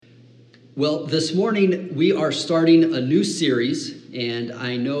Well, this morning we are starting a new series, and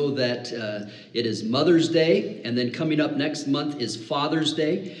I know that it is Mother's Day, and then coming up next month is Father's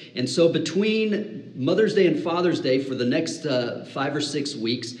Day. And so between Mother's Day and Father's Day for the next 5 or 6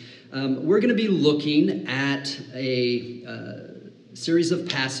 weeks, we're going to be looking at a series of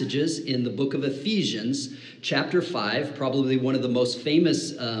passages in the book of Ephesians, chapter 5, probably one of the most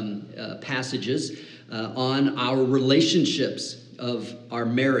famous passages on our relationships of our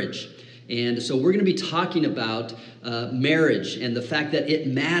marriage. And so we're going to be talking about marriage and the fact that it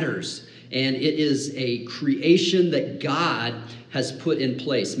matters. And it is a creation that God has put in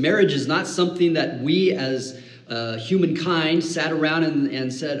place. Marriage is not something that we as humankind sat around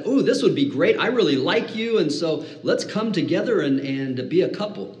and said, oh, this would be great. I really like you. And so let's come together and be a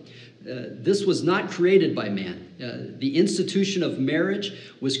couple. This was not created by man. The institution of marriage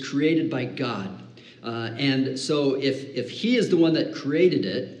was created by God. And so if he is the one that created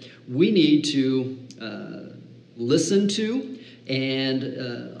it, we need to listen to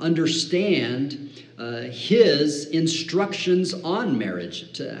and understand his instructions on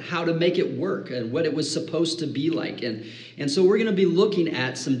marriage, to how to make it work and what it was supposed to be like. And so we're going to be looking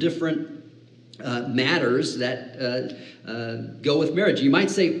at some different matters that go with marriage. You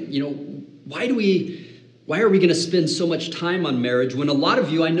might say, why are we going to spend so much time on marriage when a lot of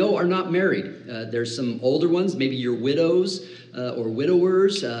you I know are not married? There's some older ones, maybe you're widows or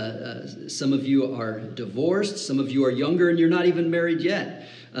widowers. Some of you are divorced. Some of you are younger and you're not even married yet.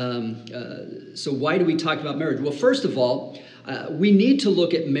 So why do we talk about marriage? Well, first of all, we need to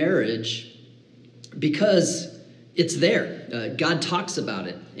look at marriage because it's there. God talks about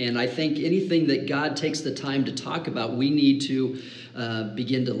it. And I think anything that God takes the time to talk about, we need to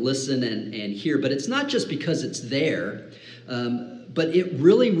begin to listen and hear. But it's not just because it's there, but it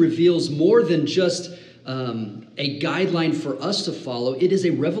really reveals more than just a guideline for us to follow. It is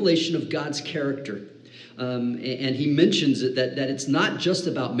a revelation of God's character. And he mentions it, that it's not just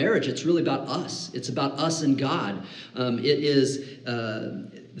about marriage. It's really about us. It's about us and God. It is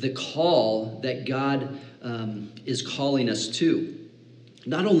the call that God is calling us to.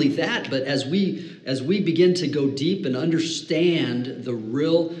 Not only that, but as we begin to go deep and understand the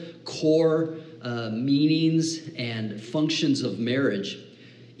real core meanings and functions of marriage,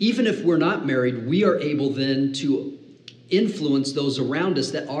 even if we're not married, we are able then to influence those around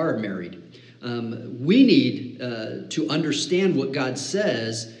us that are married. We need to understand what God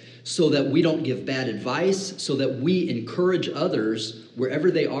says so that we don't give bad advice, so that we encourage others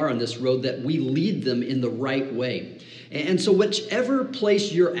wherever they are on this road, that we lead them in the right way. And so whichever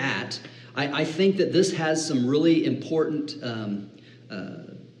place you're at, I think that this has some really important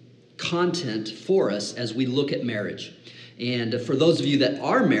content for us as we look at marriage. And for those of you that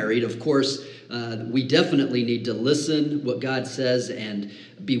are married, of course, we definitely need to listen what God says and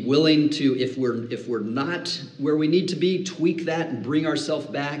be willing to, if we're not where we need to be, tweak that and bring ourselves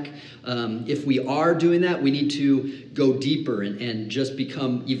back. If we are doing that, we need to go deeper and just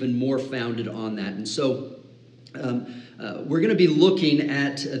become even more founded on that. And so we're going to be looking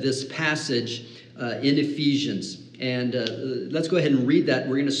at this passage in Ephesians. And let's go ahead and read that.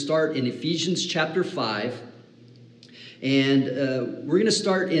 We're going to start in Ephesians chapter 5. And we're going to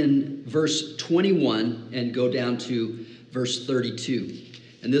start in verse 21 and go down to verse 32.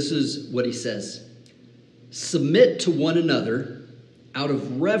 And this is what he says. Submit to one another out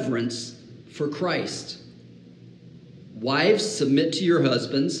of reverence for Christ. Wives, submit to your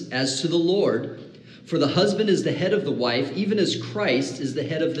husbands as to the Lord. For the husband is the head of the wife, even as Christ is the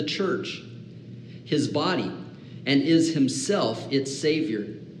head of the church, his body, and is himself its Savior.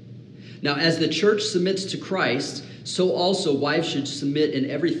 Now, as the church submits to Christ, so also wives should submit in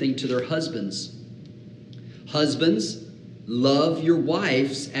everything to their husbands. Husbands, love your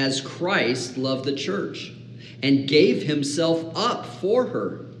wives as Christ loved the church and gave himself up for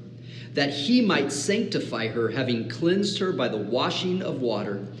her, that he might sanctify her, having cleansed her by the washing of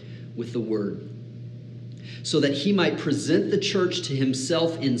water with the word, so that he might present the church to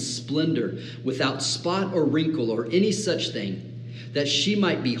himself in splendor, without spot or wrinkle or any such thing, that she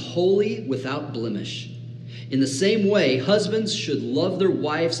might be holy without blemish. In the same way, husbands should love their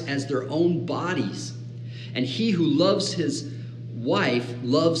wives as their own bodies. And he who loves his wife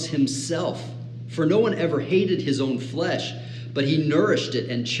loves himself. For no one ever hated his own flesh, but he nourished it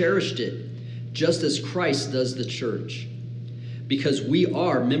and cherished it, just as Christ does the church, because we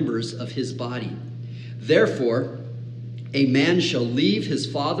are members of his body. Therefore, a man shall leave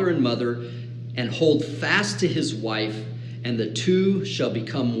his father and mother and hold fast to his wife, and the two shall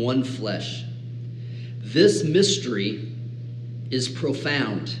become one flesh. This mystery is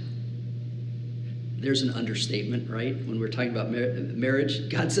profound. There's an understatement, right? When we're talking about marriage,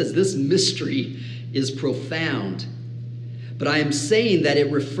 God says this mystery is profound. But I am saying that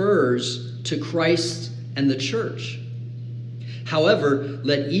it refers to Christ and the church. However,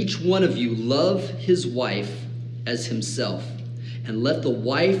 let each one of you love his wife as himself, and let the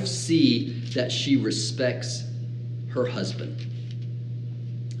wife see that she respects her husband.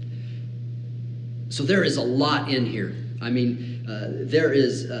 So there is a lot in here. I mean, there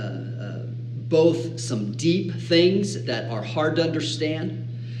is both some deep things that are hard to understand,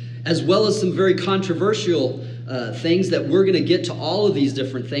 as well as some very controversial things that we're going to get to all of these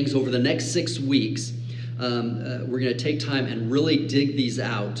different things over the next 6 weeks. We're going to take time and really dig these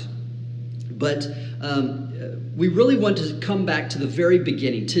out. But we really want to come back to the very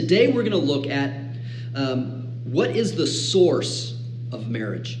beginning. Today we're going to look at what is the source of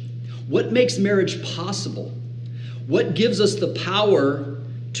marriage? What makes marriage possible? What gives us the power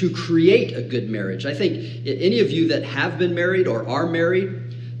to create a good marriage? I think any of you that have been married or are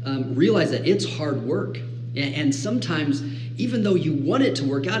married realize that it's hard work. And sometimes, even though you want it to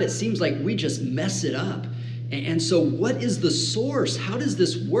work out, it seems like we just mess it up. And so what is the source? How does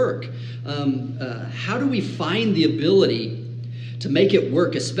this work? How do we find the ability to make it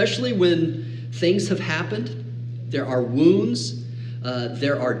work, especially when things have happened? There are wounds.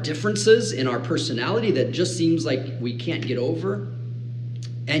 There are differences in our personality that just seems like we can't get over.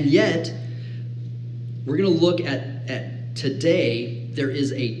 And yet, we're going to look at today, there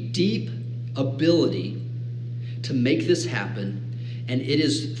is a deep ability to make this happen, and it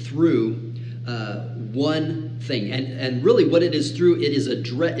is through one thing. And really what it is through, it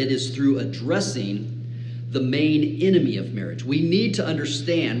is through addressing the main enemy of marriage. We need to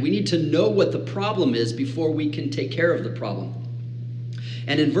understand, we need to know what the problem is before we can take care of the problem.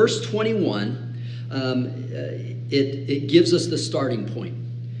 And in verse 21, it gives us the starting point.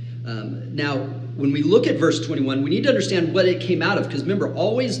 Now, when we look at verse 21, we need to understand what it came out of, because remember,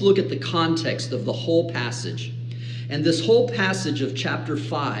 always look at the context of the whole passage. And this whole passage of chapter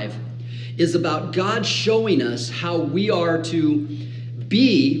 5 is about God showing us how we are to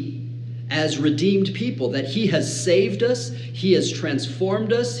be as redeemed people, that he has saved us, he has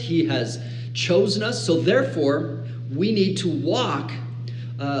transformed us, he has chosen us. So therefore, we need to walk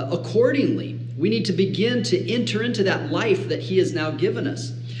accordingly. We need to begin to enter into that life that he has now given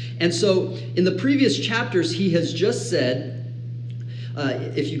us. And so in the previous chapters, he has just said,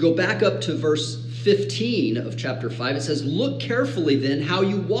 if you go back up to verse 15 of chapter 5, it says, "Look carefully then how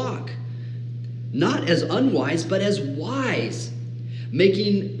you walk, not as unwise, but as wise,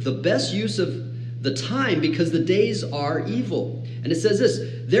 making the best use of the time, because the days are evil." And it says this,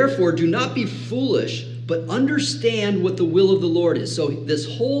 "Therefore do not be foolish, but understand what the will of the Lord is." So this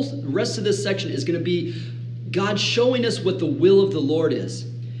whole rest of this section is going to be God showing us what the will of the Lord is.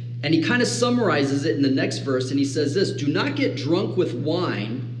 And he kind of summarizes it in the next verse, and he says this, "Do not get drunk with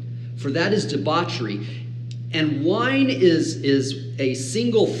wine, for that is debauchery." And wine is a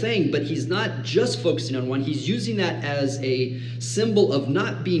single thing, but he's not just focusing on wine. He's using that as a symbol of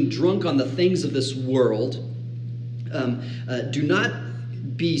not being drunk on the things of this world. Do not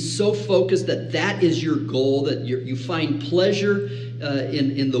be so focused that that is your goal, that you find pleasure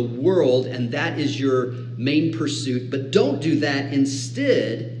in the world, and that is your main pursuit. But don't do that.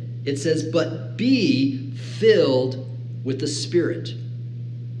 Instead, it says, but be filled with the Spirit.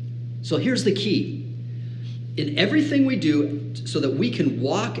 So here's the key. In everything we do, so that we can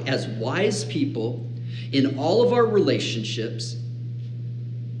walk as wise people in all of our relationships,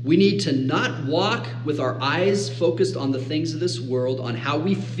 we need to not walk with our eyes focused on the things of this world, on how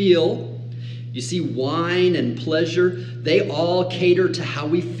we feel. You see, wine and pleasure, they all cater to how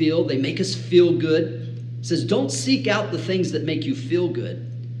we feel. They make us feel good. It says, don't seek out the things that make you feel good,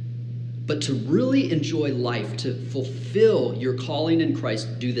 but to really enjoy life, to fulfill your calling in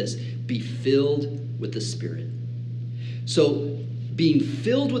Christ, do this. Be filled with the Spirit. So being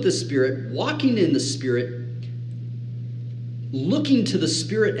filled with the Spirit, walking in the Spirit, looking to the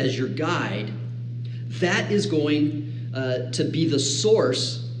Spirit as your guide, that is going to be the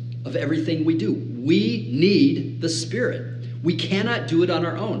source of everything we do. We need the Spirit. We cannot do it on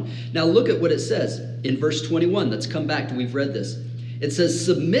our own. Now look at what it says in verse 21. Let's come back to, we've read this. It says,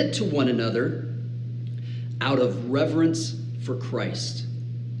 submit to one another out of reverence for Christ.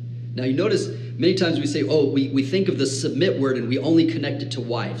 Now you notice many times we say, we think of the submit word and we only connect it to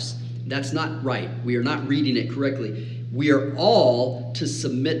wives. That's not right. We are not reading it correctly. We are all to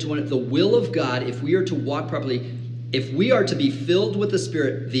submit to one another. The will of God, if we are to walk properly, if we are to be filled with the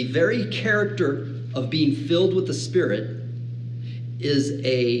Spirit, the very character of being filled with the Spirit is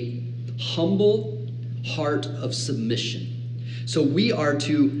a humble heart of submission. So we are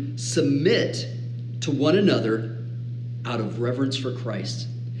to submit to one another out of reverence for Christ.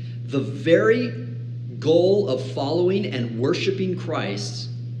 The very goal of following and worshiping Christ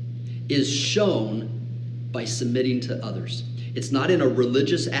is shown by submitting to others. It's not in a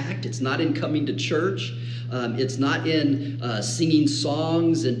religious act. It's not in coming to church. It's not in singing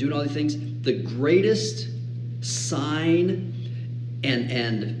songs and doing all these things. The greatest sign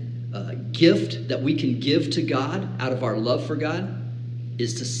and gift that we can give to God out of our love for God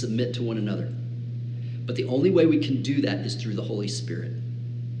is to submit to one another. But the only way we can do that is through the Holy Spirit.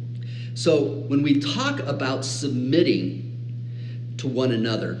 So when we talk about submitting to one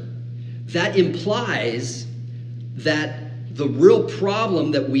another, that implies that the real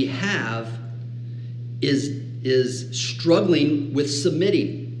problem that we have is struggling with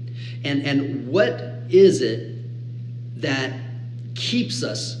submitting. And what is it that keeps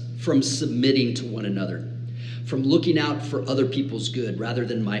us from submitting to one another, from looking out for other people's good rather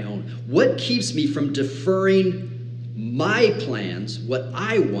than my own? What keeps me from deferring my plans, what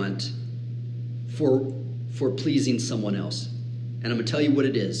I want, for pleasing someone else? And I'm going to tell you what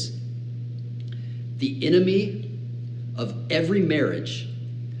it is. The enemy of every marriage,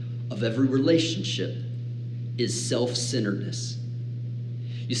 of every relationship, is self-centeredness.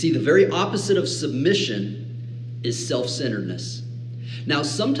 You see, the very opposite of submission is self-centeredness. Now,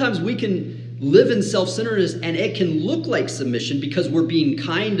 sometimes we can live in self-centeredness and it can look like submission because we're being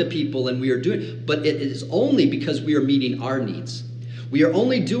kind to people and we are doing, but it is only because we are meeting our needs. We are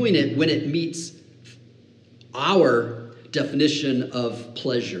only doing it when it meets our definition of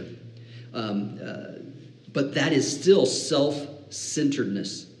pleasure. But that is still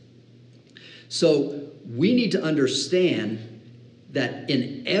self-centeredness. So we need to understand that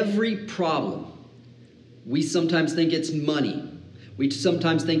in every problem, we sometimes think it's money. We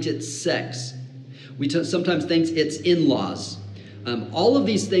sometimes think it's sex. We sometimes think it's in-laws. All of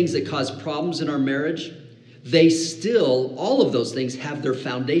these things that cause problems in our marriage, all of those things have their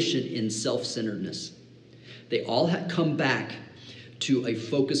foundation in self-centeredness. They all come back to a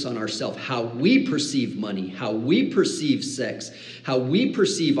focus on ourselves, how we perceive money, how we perceive sex, how we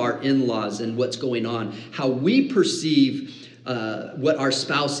perceive our in-laws and what's going on, how we perceive what our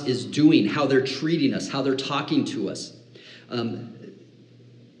spouse is doing, how they're treating us, how they're talking to us.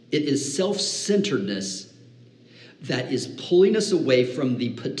 It is self-centeredness that is pulling us away from the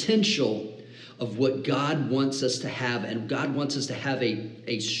potential of what God wants us to have. And God wants us to have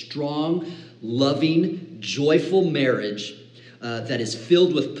a strong, loving, joyful marriage that is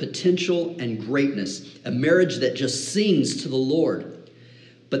filled with potential and greatness. A marriage that just sings to the Lord.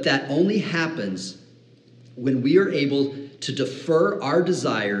 But that only happens when we are able to defer our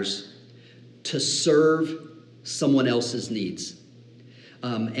desires to serve someone else's needs.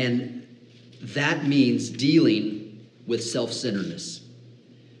 And that means dealing with self-centeredness.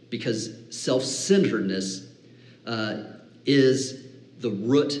 Because self-centeredness is the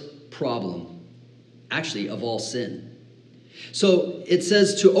root problem, actually, of all sin. So it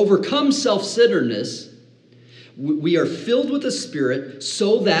says to overcome self-centeredness, we are filled with the Spirit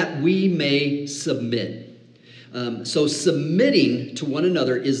so that we may submit. So submitting to one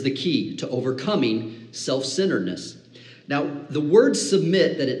another is the key to overcoming self-centeredness. Now, the word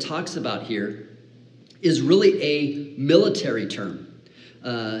submit that it talks about here is really a military term.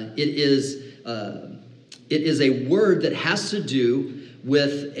 It is a word that has to do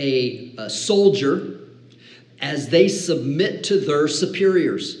with a soldier as they submit to their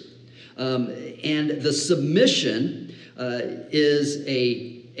superiors. And the submission is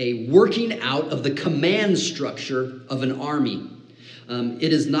a working out of the command structure of an army.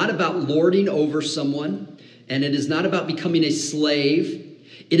 It is not about lording over someone, and it is not about becoming a slave.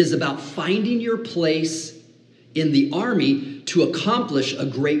 It is about finding your place in the army to accomplish a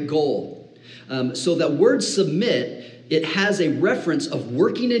great goal. So that word submit, it has a reference of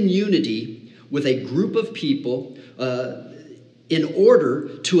working in unity with a group of people in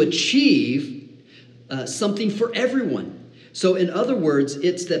order to achieve something for everyone. So in other words,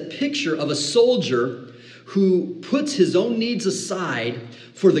 it's the picture of a soldier who puts his own needs aside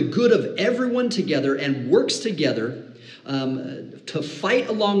for the good of everyone together and works together to fight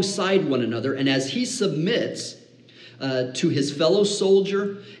alongside one another. And as he submits to his fellow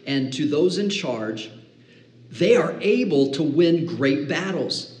soldier and to those in charge, they are able to win great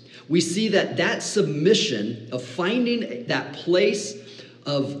battles. We see that submission of finding that place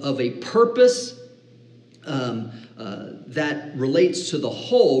of a purpose that relates to the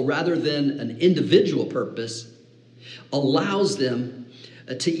whole rather than an individual purpose allows them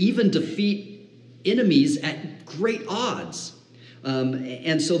to even defeat enemies at great odds.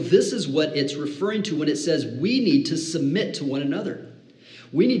 And so this is what it's referring to when it says we need to submit to one another.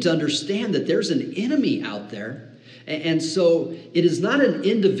 We need to understand that there's an enemy out there. And so it is not an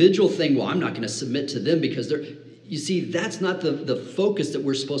individual thing. Well, I'm not going to submit to them because they're, you see, that's not the focus that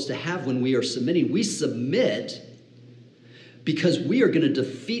we're supposed to have when we are submitting. We submit because we are going to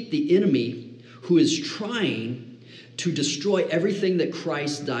defeat the enemy who is trying to destroy everything that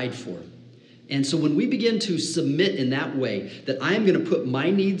Christ died for. And so when we begin to submit in that way, that I am going to put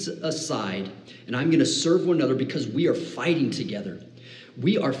my needs aside and I'm going to serve one another because we are fighting together.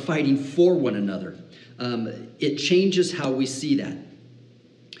 We are fighting for one another. It changes how we see that.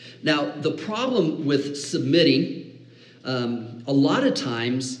 Now, the problem with submitting, a lot of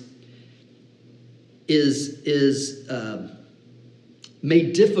times, is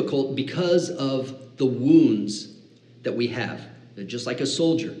made difficult because of the wounds that we have. Just like a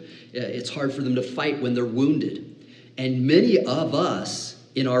soldier, it's hard for them to fight when they're wounded. And many of us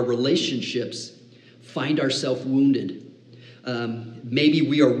in our relationships find ourselves wounded. Maybe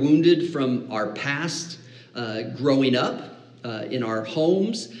we are wounded from our past growing up in our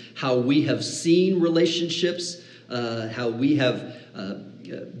homes, how we have seen relationships, how we have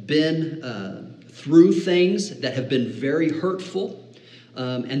been through things that have been very hurtful.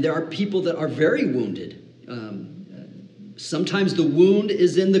 And there are people that are very wounded. Sometimes the wound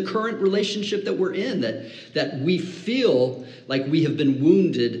is in the current relationship that we're in, that we feel like we have been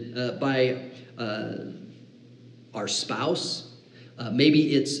wounded by our spouse.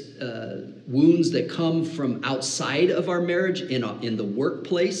 Maybe it's wounds that come from outside of our marriage in the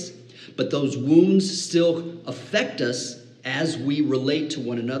workplace, but those wounds still affect us as we relate to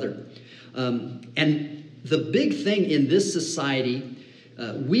one another. And the big thing in this society,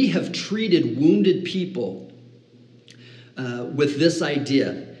 we have treated wounded people with this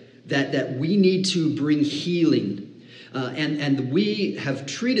idea that we need to bring healing. And we have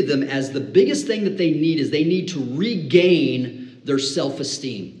treated them as the biggest thing that they need is they need to regain their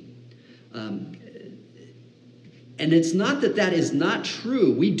self-esteem. And it's not that is not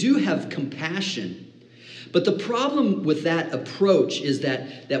true. We do have compassion. But the problem with that approach is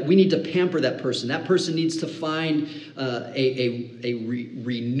that we need to pamper that person. That person needs to find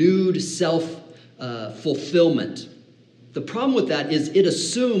renewed self-fulfillment. The problem with that is it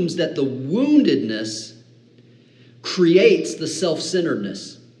assumes that the woundedness creates the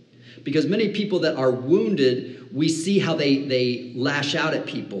self-centeredness. Because many people that are wounded, we see how they lash out at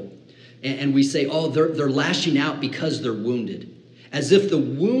people. And we say, oh, they're lashing out because they're wounded. As if the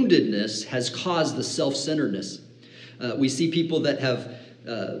woundedness has caused the self-centeredness. We see people that have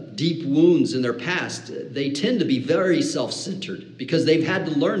deep wounds in their past. They tend to be very self-centered because they've had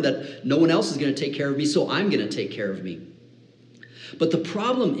to learn that no one else is going to take care of me, so I'm going to take care of me. But the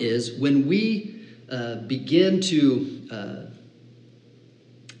problem is when we begin to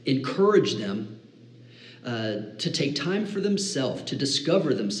encourage them to take time for themselves, to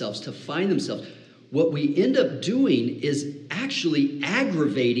discover themselves, to find themselves, what we end up doing is actually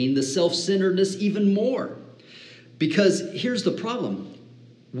aggravating the self-centeredness even more. Because here's the problem.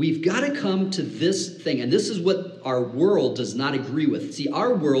 We've got to come to this thing, and this is what our world does not agree with. See,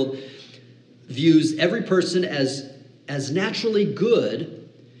 our world views every person as naturally good,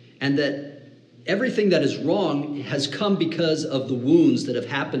 and that everything that is wrong has come because of the wounds that have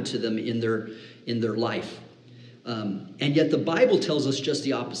happened to them in their life. And yet the Bible tells us just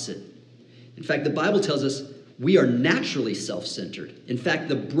the opposite. In fact, the Bible tells us we are naturally self-centered. In fact,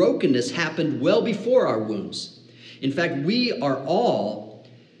 the brokenness happened well before our wounds. In fact, we are all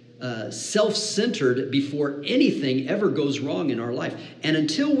self-centered before anything ever goes wrong in our life. And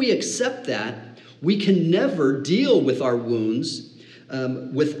until we accept that, we can never deal with our wounds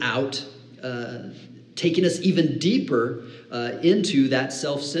without taking us even deeper into that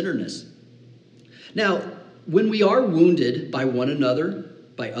self-centeredness. Now, when we are wounded by one another,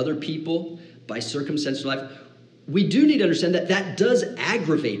 by other people, by circumstances in life, we do need to understand that that does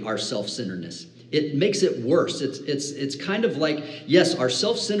aggravate our self-centeredness. It makes it worse. It's kind of like, yes, our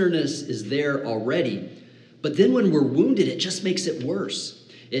self-centeredness is there already, but then when we're wounded, it just makes it worse.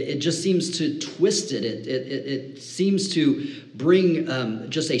 It just seems to twist it. It seems to bring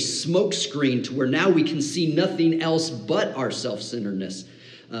just a smoke screen to where now we can see nothing else but our self-centeredness.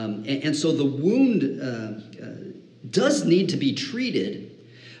 And so the wound does need to be treated,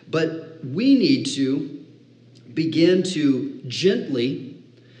 but we need to begin to gently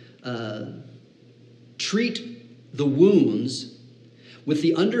treat the wounds with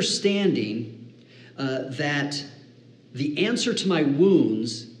the understanding that the answer to my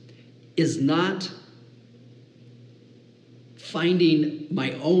wounds is not finding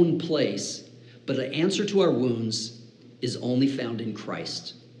my own place, but the answer to our wounds is only found in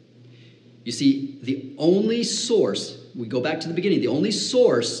Christ. You see, the only source we go back to the beginning, the only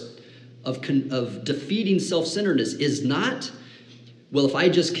source of defeating self-centeredness is not, well, if I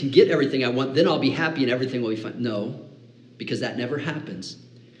just can get everything I want, then I'll be happy and everything will be fine. No, because that never happens.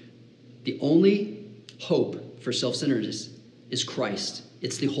 The only hope for self-centeredness is Christ.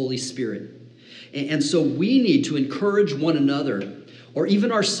 It's the Holy Spirit. And so we need to encourage one another, or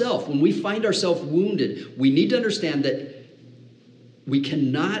even ourselves. When we find ourselves wounded, we need to understand that we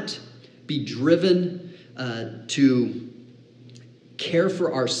cannot be driven to care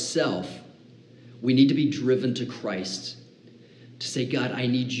for ourselves. We need to be driven to Christ, to say, God, I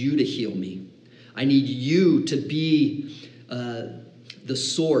need you to heal me. I need you to be the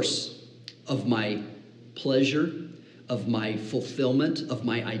source of my pleasure, of my fulfillment, of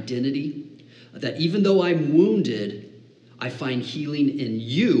my identity. That even though I'm wounded, I find healing in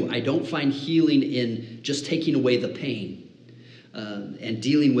you. I don't find healing in just taking away the pain and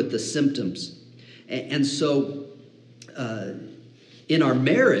dealing with the symptoms. And so in our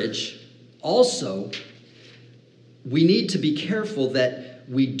marriage, also, we need to be careful that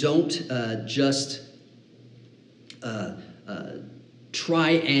we don't just try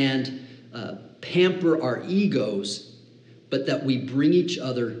and pamper our egos, but that we bring each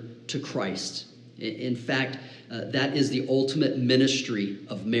other to Christ. In fact, that is the ultimate ministry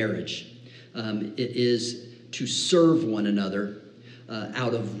of marriage. It is to serve one another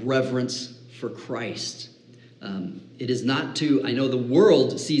out of reverence for Christ. It is not to, I know the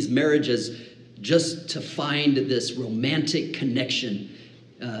world sees marriage as just to find this romantic connection.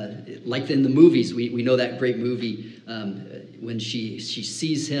 Like in the movies, we know that great movie when she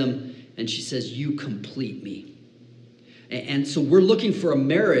sees him and she says, "You complete me." And so we're looking for a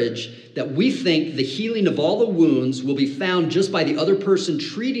marriage that we think the healing of all the wounds will be found just by the other person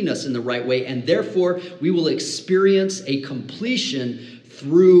treating us in the right way, and therefore we will experience a completion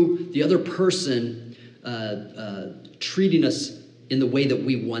through the other person treating us in the way that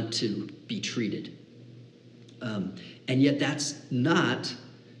we want to be treated. And yet that's not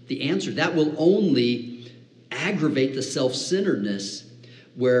the answer. That will only aggravate the self-centeredness,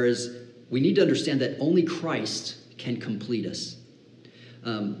 whereas we need to understand that only Christ can complete us.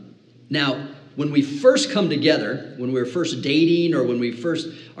 Now, when we first come together, when we're first dating or when we first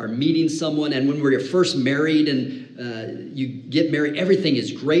are meeting someone and when we're first married and you get married, everything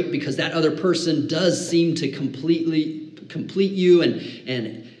is great because that other person does seem to complete you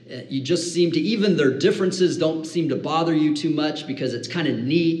and you just seem to, even their differences don't seem to bother you too much because it's kind of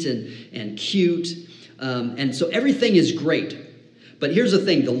neat and cute. And so everything is great. But here's the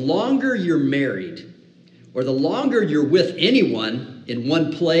thing, the longer you're married, or the longer you're with anyone in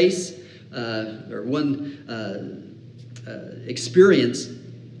one place or one experience,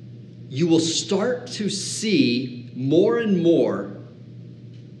 you will start to see more and more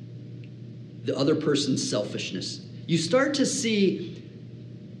the other person's selfishness. You start to see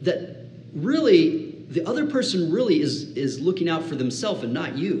that really the other person really is looking out for themselves and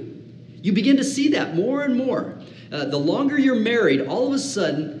not you. You begin to see that more and more. The longer you're married, all of a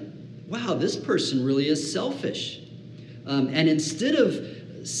sudden, wow, this person really is selfish. And instead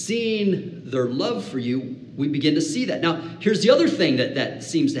of seeing their love for you, we begin to see that. Now, here's the other thing that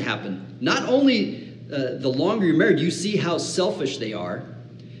seems to happen. Not only the longer you're married, you see how selfish they are,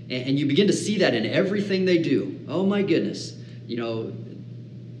 and you begin to see that in everything they do. Oh my goodness,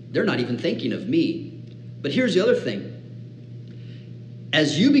 they're not even thinking of me. But here's the other thing.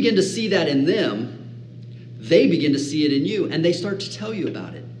 As you begin to see that in them, they begin to see it in you, and they start to tell you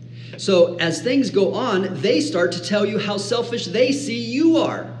about it. So as things go on, they start to tell you how selfish they see you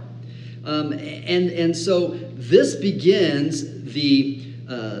are. And so this begins the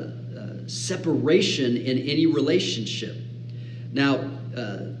separation in any relationship. Now,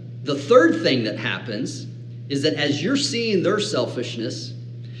 the third thing that happens is that as you're seeing their selfishness,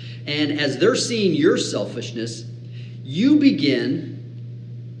 and as they're seeing your selfishness, you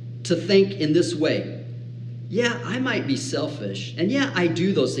begin to think in this way. Yeah, I might be selfish, and yeah, I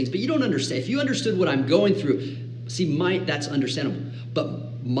do those things, but you don't understand. If you understood what I'm going through, that's understandable.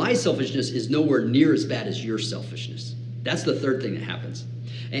 But my selfishness is nowhere near as bad as your selfishness. That's the third thing that happens.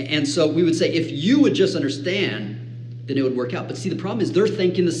 And so we would say, if you would just understand, then it would work out. But see, the problem is they're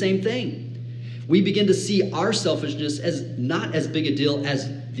thinking the same thing. We begin to see our selfishness as not as big a deal as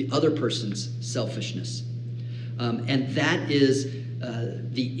the other person's selfishness. And that is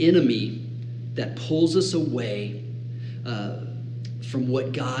the enemy that pulls us away from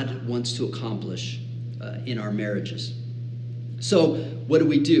what God wants to accomplish in our marriages. So what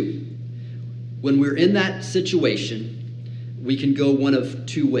do? When we're in that situation, we can go one of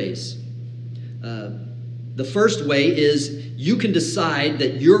two ways. The first way is you can decide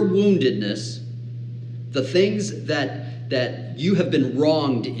that your woundedness the things that you have been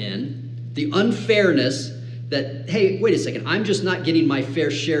wronged in, the unfairness that, hey, wait a second, I'm just not getting my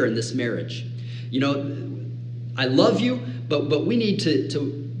fair share in this marriage. You know, I love you, but we need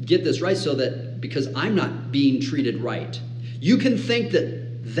to get this right so that, because I'm not being treated right. You can think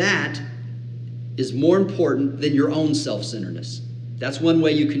that is more important than your own self-centeredness. That's one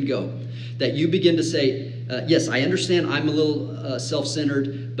way you can go. That you begin to say, yes, I understand I'm a little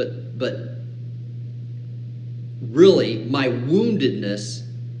self-centered, but really my woundedness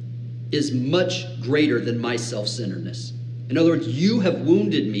is much greater than my self-centeredness. In other words, you have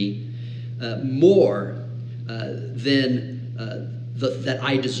wounded me more than that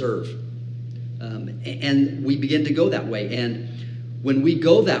I deserve. And we begin to go that way. And when we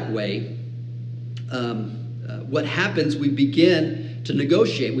go that way, what happens, we begin to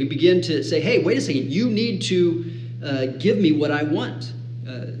negotiate. We begin to say, hey, wait a second, you need to give me what I want.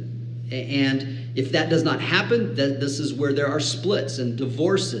 And if that does not happen, this is where there are splits and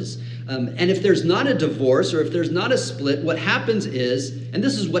divorces. And if there's not a divorce or if there's not a split, what happens is, and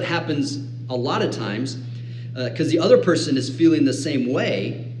this is what happens a lot of times, because the other person is feeling the same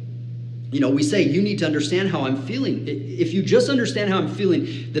way, you know, we say, you need to understand how I'm feeling. If you just understand how I'm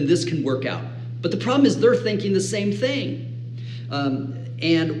feeling, then this can work out. But the problem is they're thinking the same thing.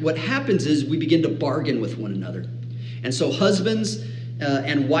 And what happens is we begin to bargain with one another. And so husbands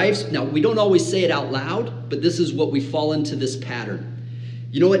and wives, now we don't always say it out loud, but this is what we fall into this pattern.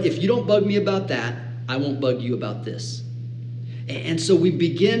 You know what? If you don't bug me about that, I won't bug you about this. And so we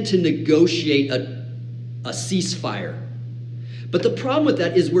begin to negotiate a ceasefire. But the problem with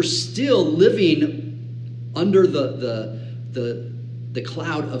that is we're still living under the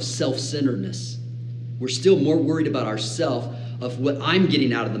cloud of self-centeredness. We're still more worried about ourselves, of what I'm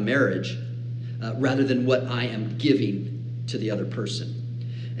getting out of the marriage, rather than what I am giving to the other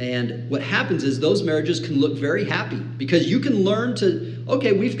person. And what happens is those marriages can look very happy because you can learn to,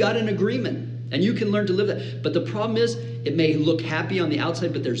 okay, we've got an agreement and you can learn to live that. But the problem is it may look happy on the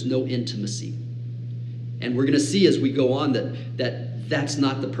outside, but there's no intimacy. And we're going to see as we go on that's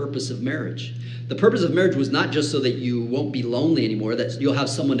not the purpose of marriage. The purpose of marriage was not just so that you won't be lonely anymore, that you'll have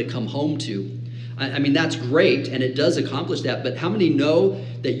someone to come home to. I mean, that's great, and it does accomplish that, but how many know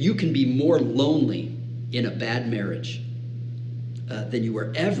that you can be more lonely in a bad marriage than you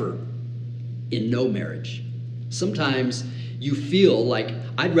were ever in no marriage? Sometimes you feel like,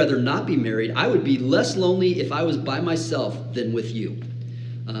 I'd rather not be married. I would be less lonely if I was by myself than with you.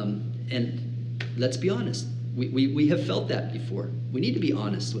 And let's be honest. We have felt that before. We need to be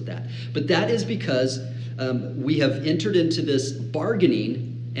honest with that. But that is because we have entered into this bargaining,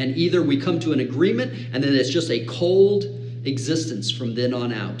 and either we come to an agreement and then it's just a cold existence from then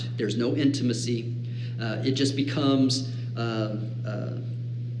on out. There's no intimacy. It just becomes a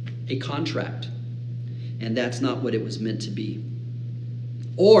contract. And that's not what it was meant to be.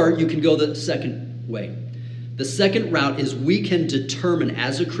 Or you can go the second way. The second route is we can determine,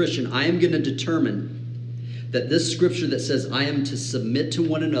 as a Christian, I am going to determine that this scripture that says I am to submit to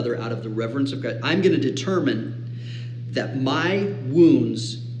one another out of the reverence of God, I'm going to determine that my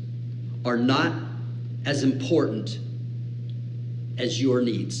wounds are not as important as your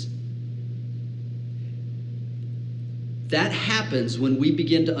needs. That happens when we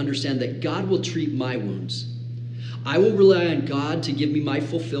begin to understand that God will treat my wounds. I will rely on God to give me my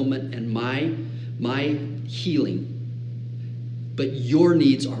fulfillment and my healing. But your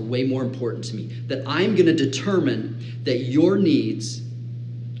needs are way more important to me. That I'm going to determine that your needs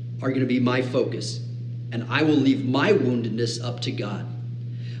are going to be my focus. And I will leave my woundedness up to God.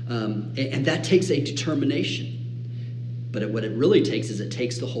 And that takes a determination. But what it really takes is it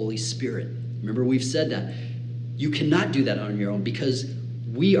takes the Holy Spirit. Remember, we've said that. You cannot do that on your own because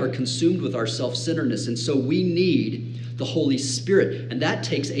we are consumed with our self-centeredness. And so we need the Holy Spirit. And that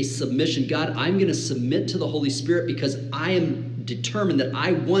takes a submission. God, I'm going to submit to the Holy Spirit because I am determined that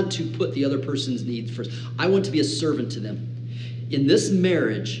I want to put the other person's needs first. I want to be a servant to them. In this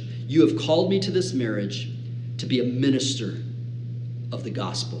marriage, you have called me to this marriage to be a minister of the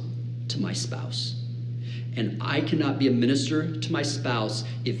gospel to my spouse. And I cannot be a minister to my spouse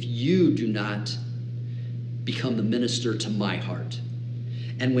if you do not become the minister to my heart.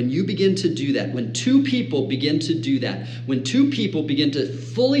 And when you begin to do that, when two people begin to do that, when two people begin to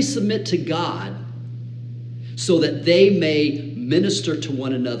fully submit to God so that they may minister to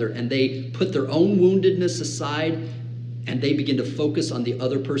one another and they put their own woundedness aside and they begin to focus on the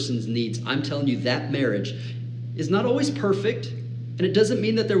other person's needs, I'm telling you that marriage is not always perfect, and it doesn't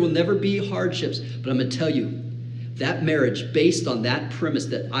mean that there will never be hardships, but I'm going to tell you, that marriage based on that premise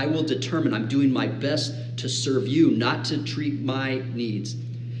that I will determine I'm doing my best to serve you, not to treat my needs,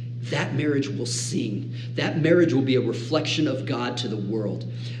 that marriage will sing. That marriage will be a reflection of God to the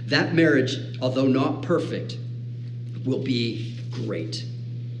world. That marriage, although not perfect, will be great.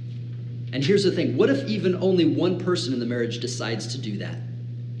 And here's the thing. What if even only one person in the marriage decides to do that?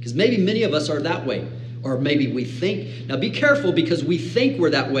 Because maybe many of us are that way. Or maybe we think. Now be careful, because we think we're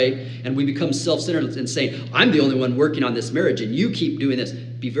that way and we become self-centered and say, I'm the only one working on this marriage and you keep doing this.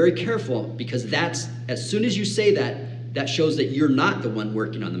 Be very careful, because that's, as soon as you say that, that shows that you're not the one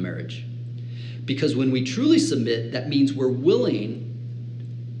working on the marriage. Because when we truly submit, that means we're willing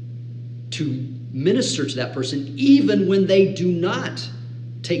to minister to that person even when they do not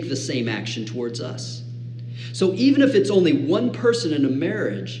take the same action towards us. So even if it's only one person in a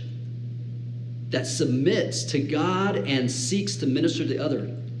marriage that submits to God and seeks to minister to the other,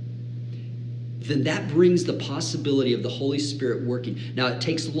 then that brings the possibility of the Holy Spirit working. Now, it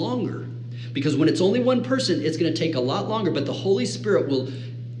takes longer, because when it's only one person, it's going to take a lot longer, but the Holy Spirit will,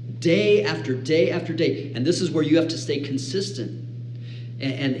 day after day after day, and this is where you have to stay consistent.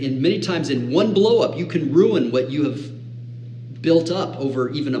 And in many times in one blow up, you can ruin what you have built up over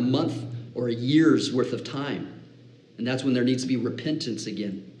even a month or a year's worth of time. And that's when there needs to be repentance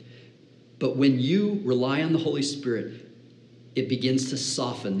again. But when you rely on the Holy Spirit, it begins to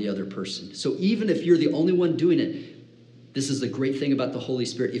soften the other person. So even if you're the only one doing it, this is the great thing about the Holy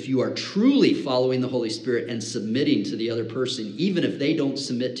Spirit. If you are truly following the Holy Spirit and submitting to the other person, even if they don't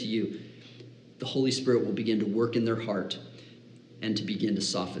submit to you, the Holy Spirit will begin to work in their heart and to begin to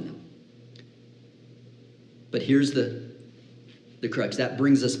soften them. But here's the crux. That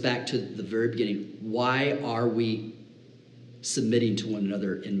brings us back to the very beginning. Why are we submitting to one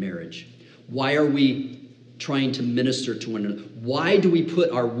another in marriage? Why are we trying to minister to one another? Why do we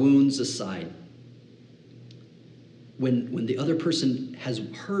put our wounds aside when the other person has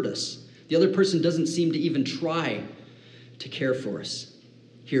hurt us? The other person doesn't seem to even try to care for us.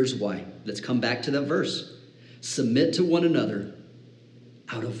 Here's why. Let's come back to that verse. Submit to one another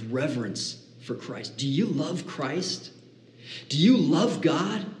out of reverence for Christ. Do you love Christ? Do you love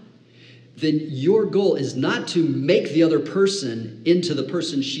God? Then your goal is not to make the other person into the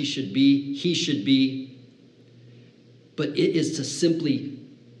person she should be, he should be, but it is to simply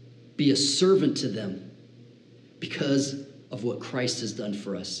be a servant to them because of what Christ has done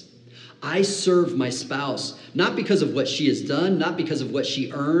for us. I serve my spouse, not because of what she has done, not because of what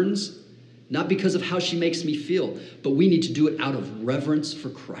she earns, not because of how she makes me feel, but we need to do it out of reverence for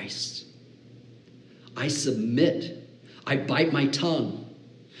Christ. I submit. I bite my tongue.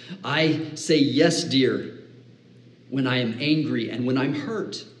 I say, yes, dear, when I am angry and when I'm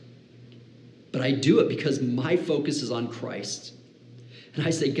hurt. But I do it because my focus is on Christ. And I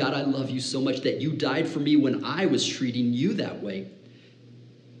say, God, I love you so much that you died for me when I was treating you that way.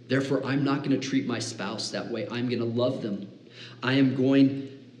 Therefore, I'm not going to treat my spouse that way. I'm going to love them. I am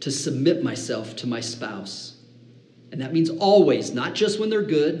going to submit myself to my spouse. And that means always, not just when they're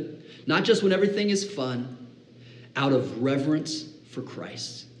good, not just when everything is fun, out of reverence for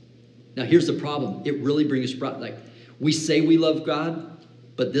Christ. Now, here's the problem. It really brings us, like, we say we love God,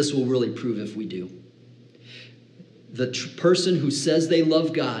 but this will really prove if we do. The person who says they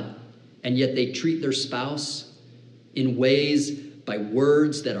love God, and yet they treat their spouse in ways by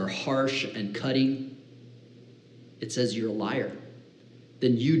words that are harsh and cutting, it says you're a liar.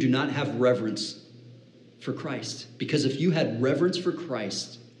 Then you do not have reverence for Christ. Because if you had reverence for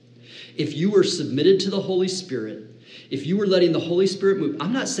Christ, if you were submitted to the Holy Spirit, if you were letting the Holy Spirit move,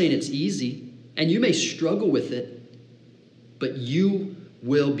 I'm not saying it's easy, and you may struggle with it, but you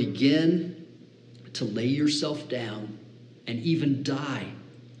will begin to lay yourself down and even die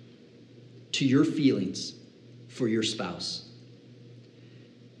to your feelings for your spouse.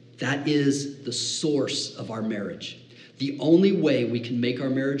 That is the source of our marriage. The only way we can make our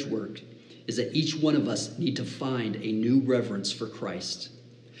marriage work is that each one of us need to find a new reverence for Christ.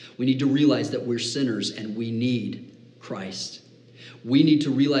 We need to realize that we're sinners and we need Christ. We need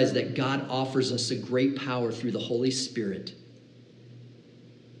to realize that God offers us a great power through the Holy Spirit,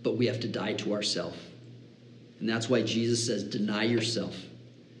 but we have to die to ourselves. And that's why Jesus says, deny yourself,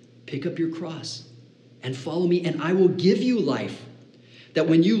 pick up your cross, and follow me, and I will give you life. That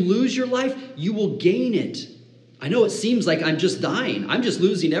when you lose your life, you will gain it. I know it seems like I'm just dying. I'm just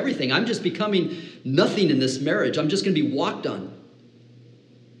losing everything. I'm just becoming nothing in this marriage. I'm just going to be walked on.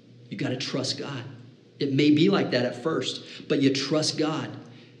 You got to trust God. It may be like that at first, but you trust God.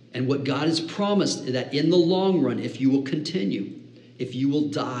 And what God has promised is that in the long run, if you will continue, if you will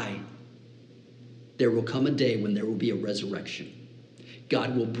die, there will come a day when there will be a resurrection.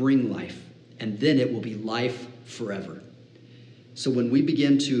 God will bring life, and then it will be life forever. So when we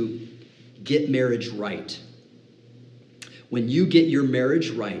begin to get marriage right, when you get your marriage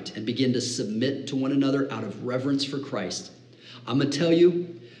right and begin to submit to one another out of reverence for Christ, I'm going to tell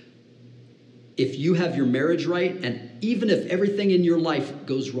you, if you have your marriage right, and even if everything in your life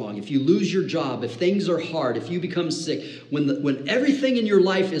goes wrong, if you lose your job, if things are hard, if you become sick, when everything in your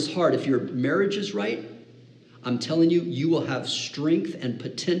life is hard, if your marriage is right, I'm telling you, you will have strength and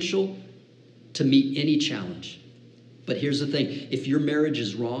potential to meet any challenge. But here's the thing, if your marriage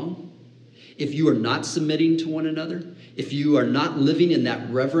is wrong, if you are not submitting to one another, if you are not living in that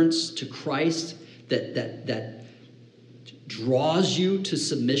reverence to Christ that draws you to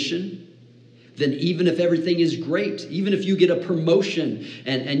submission, then even if everything is great, even if you get a promotion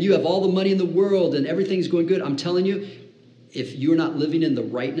and you have all the money in the world and everything's going good, I'm telling you, if you're not living in the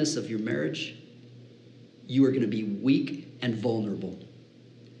rightness of your marriage, you are going to be weak and vulnerable.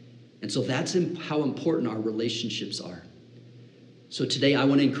 And so that's how important our relationships are. So today I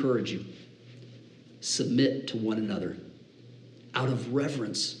want to encourage you, submit to one another out of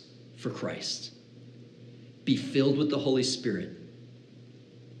reverence for Christ. Be filled with the Holy Spirit,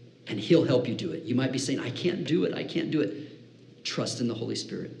 and he'll help you do it. You might be saying, I can't do it. I can't do it. Trust in the Holy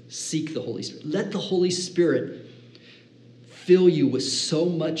Spirit. Seek the Holy Spirit. Let the Holy Spirit fill you with so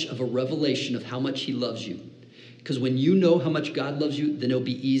much of a revelation of how much he loves you. Because when you know how much God loves you, then it'll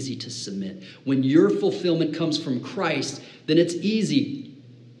be easy to submit. When your fulfillment comes from Christ, then it's easy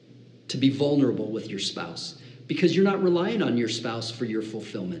to be vulnerable with your spouse because you're not relying on your spouse for your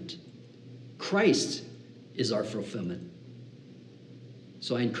fulfillment. Christ is our fulfillment.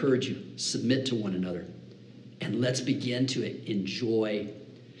 So I encourage you, submit to one another, and let's begin to enjoy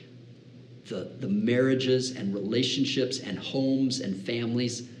the marriages and relationships and homes and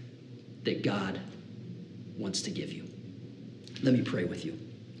families that God wants to give you. Let me pray with you.